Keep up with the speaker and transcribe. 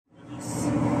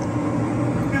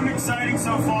exciting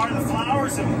so far. The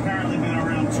flowers have apparently been a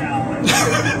real challenge.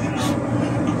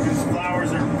 Because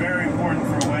flowers are very important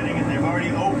for a wedding, and they've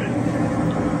already opened,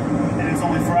 and it's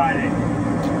only Friday.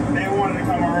 They wanted to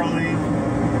come early.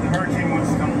 The hurricane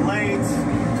wants to come late.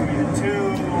 Between the two,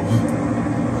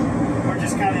 we're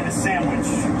just kind of in a sandwich.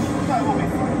 That will be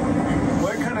fun.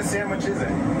 What kind of sandwich is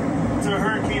it? It's a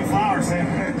hurricane flower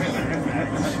sandwich.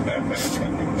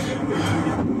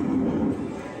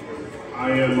 I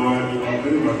am my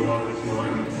beloved is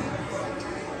mine.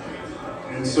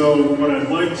 And so what I'd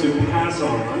like to pass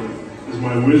on is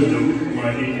my wisdom, my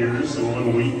 8 years and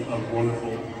 1 week of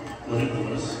wonderful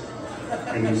littleness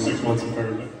and 6 months of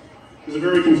parenthood. It's a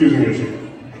very confusing issue.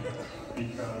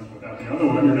 Because without the other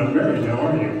one, you're not married now,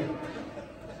 are you?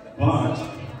 But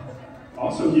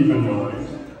also keep in mind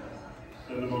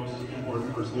that the most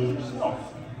important person is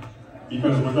yourself.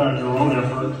 Because without your own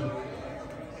effort,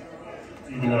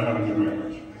 you do not have a good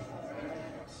marriage.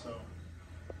 So,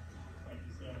 like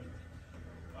you said,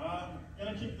 I'm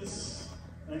gonna keep this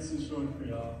nice and short for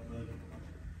y'all, but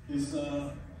there's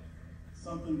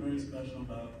something very special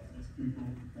about these people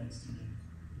next to me.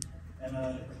 And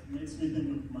it makes me think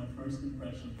of my first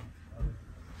impression of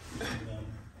them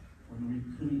when we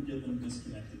couldn't get them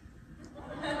disconnected.